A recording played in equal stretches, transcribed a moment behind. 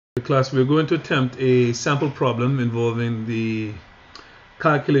Class, we're going to attempt a sample problem involving the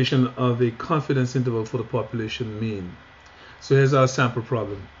calculation of a confidence interval for the population mean. So here's our sample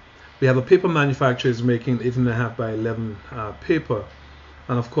problem. We have a paper manufacturer is making 8.5 by 11 paper,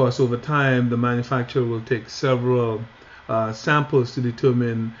 and of course over time the manufacturer will take several samples to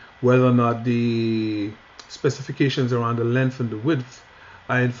determine whether or not the specifications around the length and the width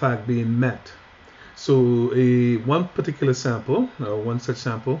are in fact being met. So one particular sample, one such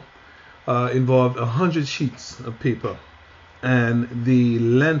sample, involved 100 sheets of paper, and the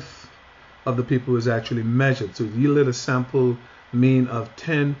length of the paper was actually measured. So it yielded a sample mean of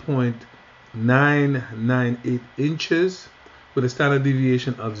 10.998 inches with a standard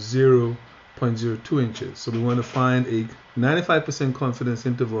deviation of 0.02 inches. So we want to find a 95% confidence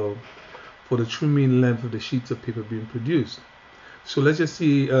interval for the true mean length of the sheets of paper being produced. So let's just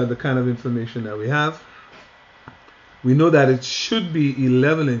see the kind of information that we have. We know that it should be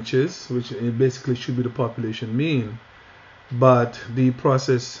 11 inches, which basically should be the population mean, but the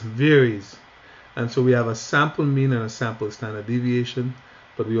process varies. And so we have a sample mean and a sample standard deviation,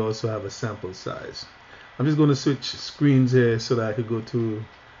 but we also have a sample size. I'm just going to switch screens here so that I could go to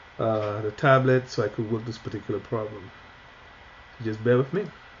the tablet so I could work this particular problem. So just bear with me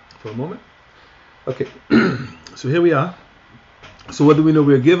for a moment. Okay, so here we are. So what do we know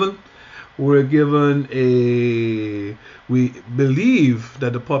we're given? We're given we believe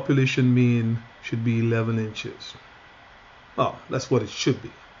that the population mean should be 11 inches. Oh, that's what it should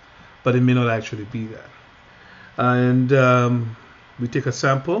be, but it may not actually be that. And we take a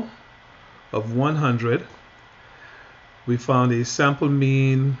sample of 100. We found a sample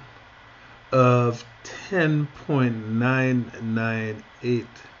mean of 10.998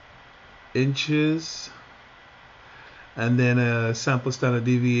 inches. And then a sample standard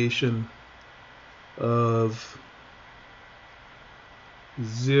deviation of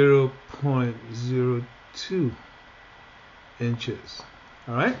 0.02 inches.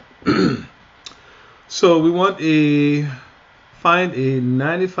 All right. So we want find a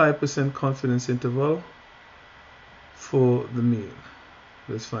 95% confidence interval for the mean.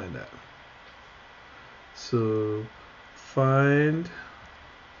 Let's find that. So find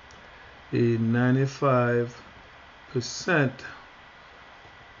a 95%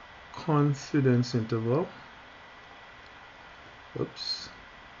 confidence interval. Oops.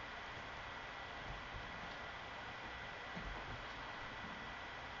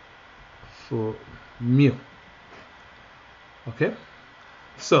 For mu. Okay.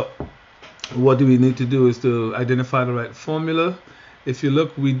 So what do we need to do is to identify the right formula. If you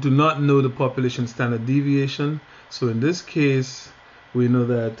look, we do not know the population standard deviation. So in this case, we know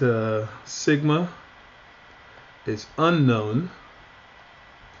that sigma is unknown,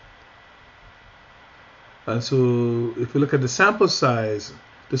 and so if we look at the sample size,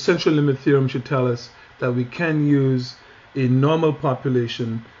 the central limit theorem should tell us that we can use a normal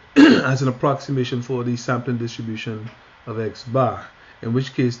population as an approximation for the sampling distribution of x bar, in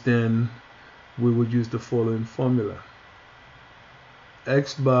which case then we would use the following formula: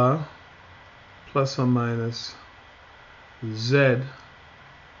 x bar plus or minus z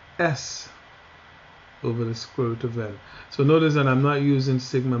s over the square root of n. So notice that I'm not using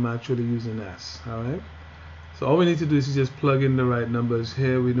sigma, I'm actually using s. Alright? So all we need to do is just plug in the right numbers.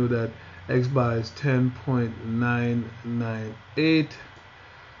 Here we know that x bar is 10.998.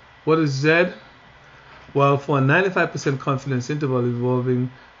 What is z? Well, for a 95% confidence interval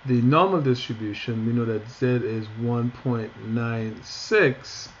involving the normal distribution, we know that z is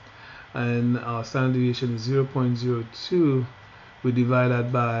 1.96, and our standard deviation is 0.02. We divide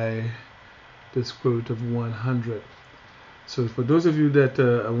that by the square root of 100. So for those of you that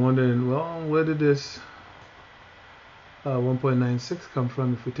are wondering, well, where did this 1.96 come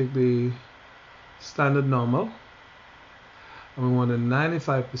from? If we take the standard normal and we want a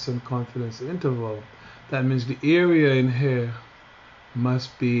 95% confidence interval, that means the area in here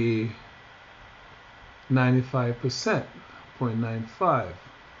must be 95%, 0.95.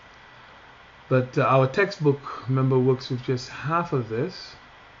 But our textbook, remember, works with just half of this.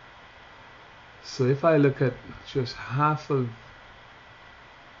 So if I look at just half of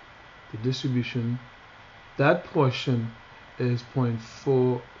the distribution, that portion is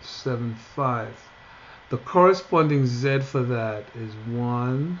 0.475. The corresponding z for that is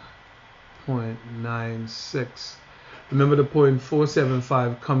 1.96. Remember, the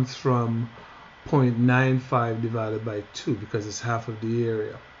 0.475 comes from 0.95 divided by 2 because it's half of the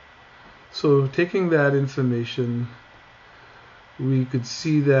area. So taking that information, we could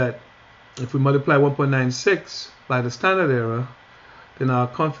see that if we multiply 1.96 by the standard error, then our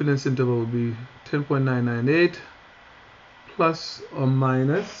confidence interval will be 10.998 plus or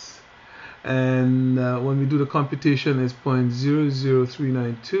minus, and when we do the computation it's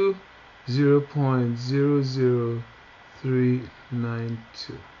 0.00392,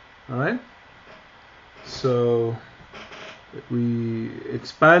 0.00392. all right, so we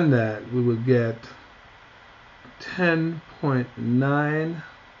expand that, we will get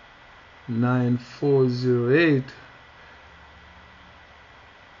 10.99408,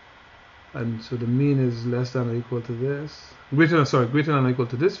 and so the mean is less than or equal to this, greater than or equal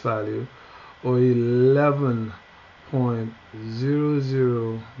to this value, or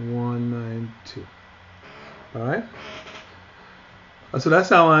 11.00192. all right, so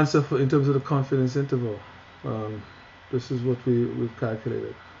that's our answer in terms of the confidence interval. This is what we've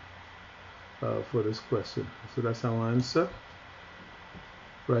calculated for this question. So that's our answer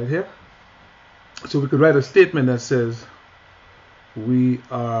right here. So we could write a statement that says we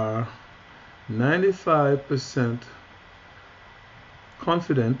are 95%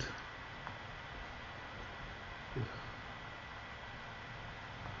 confident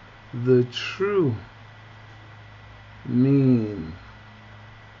the true mean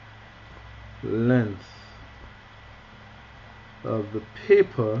length of the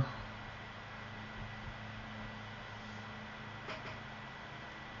paper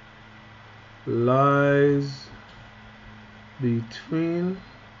lies between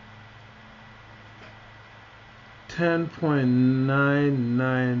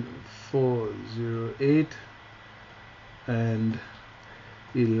 10.99408 and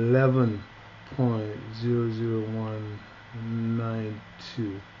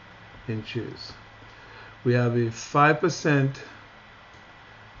 11.00192 inches. We have a 5%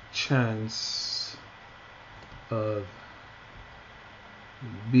 chance of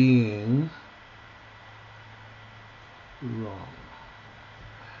being wrong.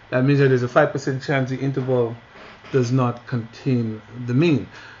 That means that there's a 5% chance the interval does not contain the mean.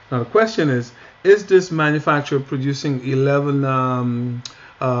 Now the question is this manufacturer producing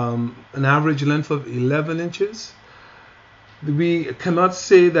an average length of 11 inches? We cannot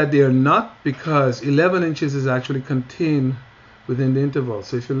say that they are not, because 11 inches is actually contained within the interval.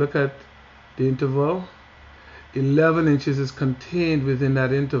 So if you look at the interval, 11 inches is contained within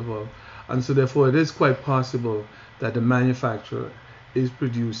that interval, and so therefore it is quite possible that the manufacturer is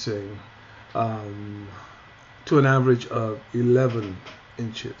producing to an average of 11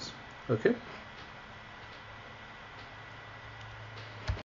 inches. Okay.